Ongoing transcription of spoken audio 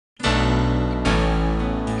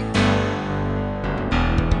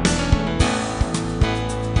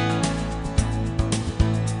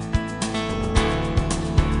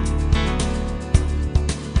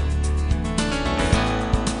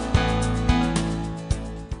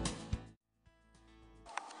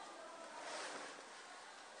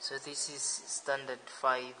So this is Standard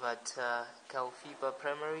 5 at Kaufipa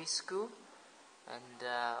Primary School, and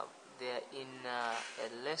they are in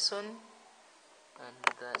a lesson,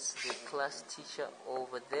 and that's the class teacher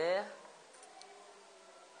over there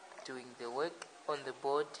doing the work on the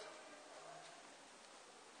board.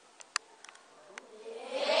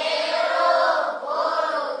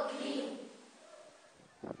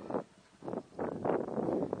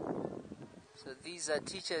 So these are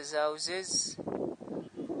teachers' houses,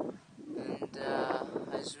 and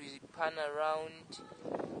as we pan around,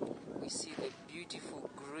 we see the beautiful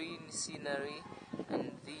green scenery,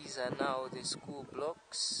 and these are now the school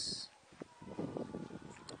blocks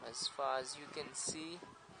as far as you can see.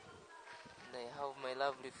 And I have my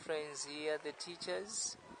lovely friends here, the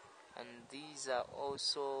teachers, and these are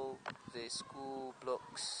also the school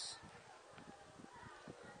blocks.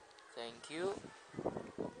 Thank you.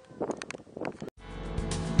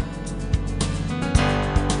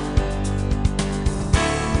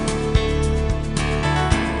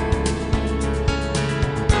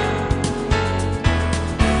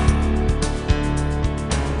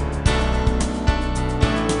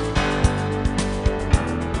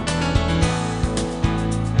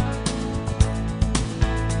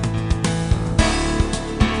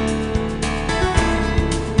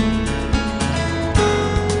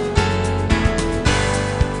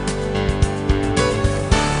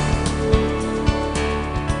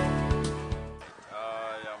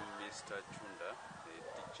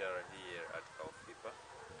 Here at Kaufipa.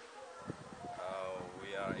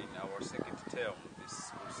 We are in our second term this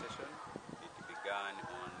school session. It began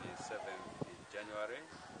on the 7th January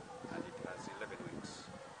and it has 11 weeks.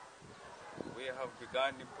 We have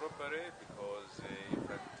begun properly because in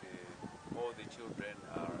fact all the children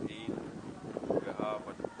are in. We have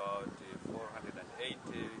about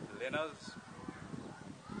 480 learners,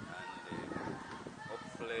 and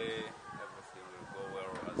hopefully everything will go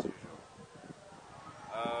well as usual.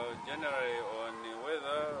 Generally on the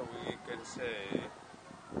weather, we can say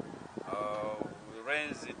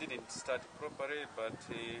rains didn't start properly, but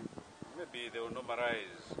maybe they will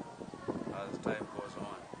normalize as time goes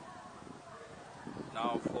on.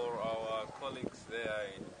 Now for our colleagues there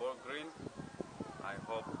in Ball Green, I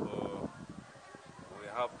hope we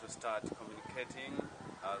have to start communicating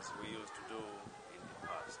as we used to do in the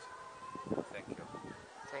past. Thank you.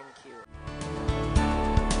 Thank you.